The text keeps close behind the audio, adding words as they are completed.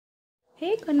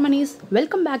Hey Kanmanis,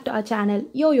 welcome back to our channel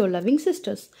Yo Loving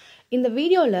Sisters. இந்த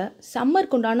வீடியோவில்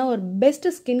சம்மருக்கு உண்டான ஒரு பெஸ்ட்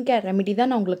ஸ்கின் கேர் ரெமெடி தான்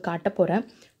நான் உங்களுக்கு காட்ட போகிறேன்.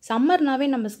 சம்மர்னாவே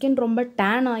நம்ம ஸ்கின் ரொம்ப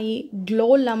டேன் ஆகி க்ளோ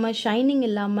இல்லாமல் ஷைனிங்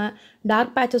இல்லாமல்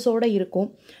டார்க் பேச்சஸோடு இருக்கும்.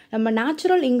 நம்ம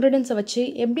நேச்சுரல் இன்க்ரீடியன்ஸை வச்சு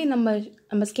எப்படி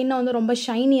நம்ம ஸ்கின்னை வந்து ரொம்ப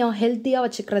ஷைனியாக ஹெல்த்தியாக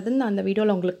வச்சுக்கிறதுன்னு நான் அந்த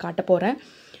வீடியோவில் உங்களுக்கு காட்ட போகிறேன்.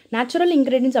 நேச்சுரல்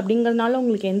இன்க்ரீடியன்ஸ் அப்படிங்கிறதுனால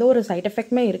உங்களுக்கு எந்த ஒரு சைட்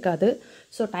எஃபெக்ட்டுமே இருக்காது.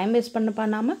 ஸோ டைம் வேஸ்ட்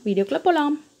பண்ணாமல் வீடியோக்குள்ளே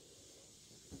போகலாம்.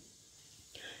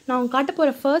 நான் காட்ட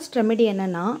போகிற ஃபர்ஸ்ட் ரெமெடி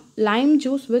என்னென்னா Lime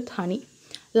juice with honey.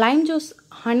 Lime juice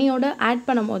ஹனியோட add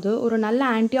பண்ணும்போது ஒரு நல்ல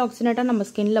ஆன்டி ஆக்சிடெண்ட்டாக நம்ம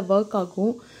ஸ்கின்னில் ஒர்க்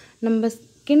ஆகும். நம்ம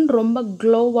ஸ்கின் ரொம்ப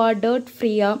க்ளோவாக டர்ட்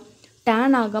ஃப்ரீயாக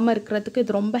டேன் ஆகாமல் இருக்கிறதுக்கு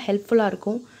இது ரொம்ப ஹெல்ப்ஃபுல்லாக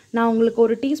இருக்கும். நான் உங்களுக்கு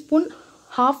ஒரு teaspoon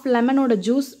half லெமனோட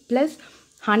juice plus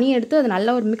honey எடுத்து அதை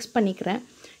நல்லா ஒரு மிக்ஸ் பண்ணிக்கிறேன்.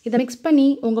 இதை மிக்ஸ் பண்ணி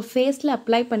உங்கள் ஃபேஸில்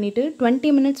அப்ளை பண்ணிவிட்டு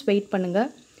 20 மினிட்ஸ் வெயிட் பண்ணுங்கள்.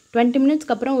 20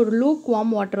 மினிட்ஸ்க்கு அப்புறம் ஒரு லூக்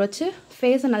வார்ம் வாட்டர் வச்சு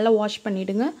ஃபேஸை நல்லா வாஷ்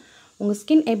பண்ணிவிடுங்க. உங்கள்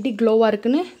ஸ்கின் எப்படி க்ளோவாக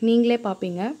இருக்குன்னு நீங்களே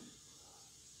பார்ப்பீங்க.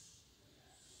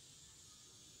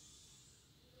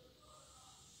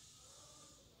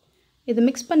 இதை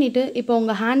மிக்ஸ் பண்ணிவிட்டு இப்போ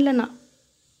உங்கள் ஹேண்டில்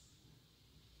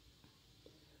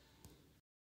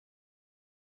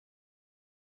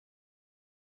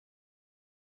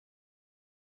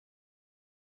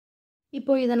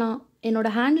இதை நான்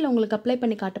என்னோடய ஹேண்டில் உங்களுக்கு அப்ளை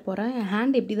பண்ணி காட்ட போகிறேன். என்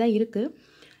ஹேண்ட் இப்படி தான் இருக்குது.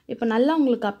 இப்போ நல்லா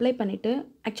உங்களுக்கு அப்ளை பண்ணிவிட்டு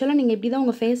ஆக்சுவலாக நீங்கள் இப்படி தான்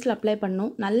உங்கள் ஃபேஸில் அப்ளை பண்ணணும்.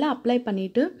 நல்லா அப்ளை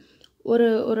பண்ணிவிட்டு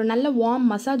ஒரு நல்ல வார்ம்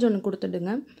மசாஜ் ஒன்று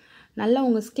கொடுத்துடுங்க. நல்லா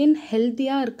உங்கள் ஸ்கின்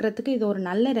ஹெல்த்தியாக இருக்கிறதுக்கு இது ஒரு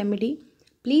நல்ல ரெமெடி.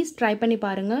 ப்ளீஸ் ட்ரை பண்ணி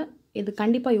பாருங்கள். இது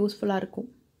கண்டிப்பாக யூஸ்ஃபுல்லாக இருக்கும்.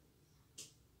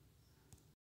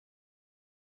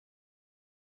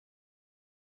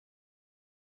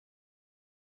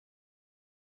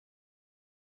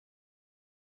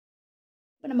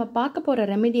 இப்போ நம்ம பார்க்க போகிற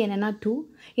ரெமெடி என்னென்னா 2.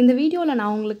 இந்த வீடியோவில்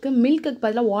நான் உங்களுக்கு மில்க்குக்கு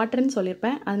பதிலாக வாட்டர்னு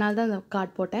சொல்லியிருப்பேன், அதனால தான் அந்த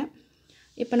கார்ட் போட்டேன்.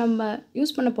 இப்போ நம்ம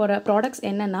யூஸ் பண்ண போகிற ப்ராடக்ட்ஸ்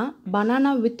என்னென்னா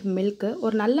பனானா வித் மில்க்கு.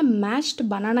 ஒரு நல்ல மேஷ்டு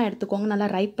பனானா எடுத்துக்கோங்க. நல்லா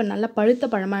நல்ல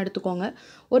பழுத்த பழமாக எடுத்துக்கோங்க.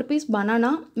 ஒரு பீஸ்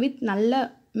பனானா வித் நல்ல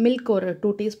மில்க் ஒரு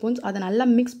 2 டீஸ்பூன்ஸ் அதை நல்லா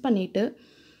மிக்ஸ் பண்ணிவிட்டு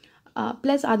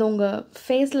ப்ளஸ் அதை உங்கள்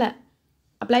ஃபேஸில்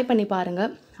அப்ளை பண்ணி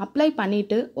பாருங்கள். அப்ளை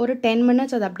பண்ணிவிட்டு ஒரு 10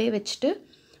 மினிட்ஸ் அதை அப்படியே வச்சுட்டு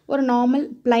ஒரு நார்மல்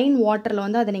ப்ளைன் வாட்டரில்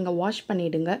வந்து அதை நீங்கள் வாஷ்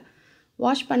பண்ணிவிடுங்க.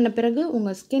 வாஷ் பண்ண பிறகு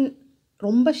உங்கள் ஸ்கின்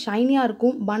ரொம்ப ஷைனியாக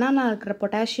இருக்கும். பனானா இருக்கிற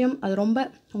பொட்டாசியம் அது ரொம்ப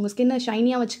உங்கள் ஸ்கின்னை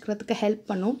ஷைனியாக வச்சுக்கிறதுக்கு ஹெல்ப்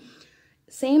பண்ணும்.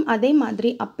 சேம் அதே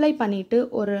மாதிரி அப்ளை பண்ணிவிட்டு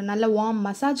ஒரு நல்ல வார்ம்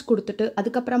மசாஜ் கொடுத்துட்டு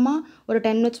அதுக்கப்புறமா ஒரு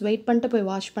 10 மினிட்ஸ் வெயிட் பண்ணிட்டு போய்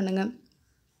வாஷ் பண்ணுங்கள்.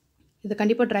 இதை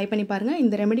கண்டிப்பாக ட்ரை பண்ணி பாருங்கள்.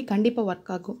 இந்த ரெமெடி கண்டிப்பாக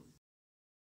ஒர்க் ஆகும்.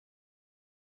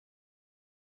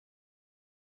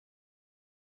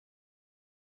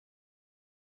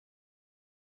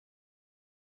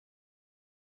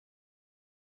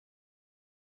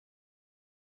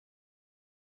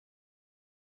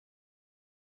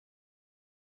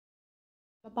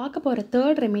 இப்போ பார்க்க போகிற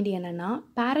தேர்ட் ரெமெடி என்னென்னா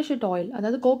பேராஷூட் ஆயில்,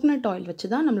 அதாவது கோகனட் ஆயில் வச்சு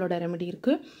தான் நம்மளோட ரெமெடி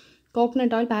இருக்குது.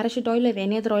 Coconut oil, parachute oil,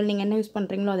 any other oil நீங்கள் என்ன யூஸ்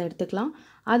பண்ணுறீங்களோ அதை எடுத்துக்கலாம்.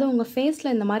 அதை உங்கள்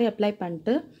ஃபேஸில் இந்த மாதிரி அப்ளை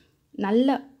பண்ணிட்டு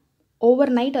நல்ல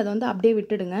ஓவர் நைட் அதை வந்து அப்படியே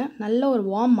விட்டுடுங்க. நல்ல ஒரு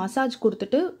வார்ம் மசாஜ்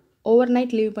கொடுத்துட்டு ஓவர்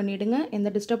நைட் லீவ் பண்ணிவிடுங்க. எந்த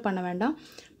டிஸ்டர்ப் பண்ண வேண்டாம்.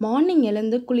 மார்னிங்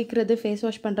எழுந்து குளிக்கிறது ஃபேஸ்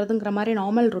வாஷ் பண்ணுறதுங்கிற மாதிரி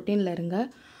நார்மல் ரொட்டீனில் இருங்க.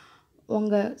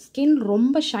 உங்கள் ஸ்கின்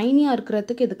ரொம்ப ஷைனியாக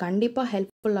இருக்கிறதுக்கு இது கண்டிப்பாக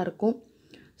ஹெல்ப்ஃபுல்லாக இருக்கும்.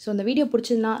 ஸோ இந்த வீடியோ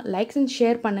பிடிச்சதுன்னா லைக்ஸ் அண்ட்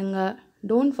ஷேர் பண்ணுங்கள்.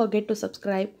 Don't forget to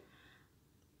subscribe.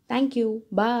 Thank you.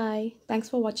 Bye. Thanks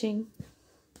for வாட்சிங்.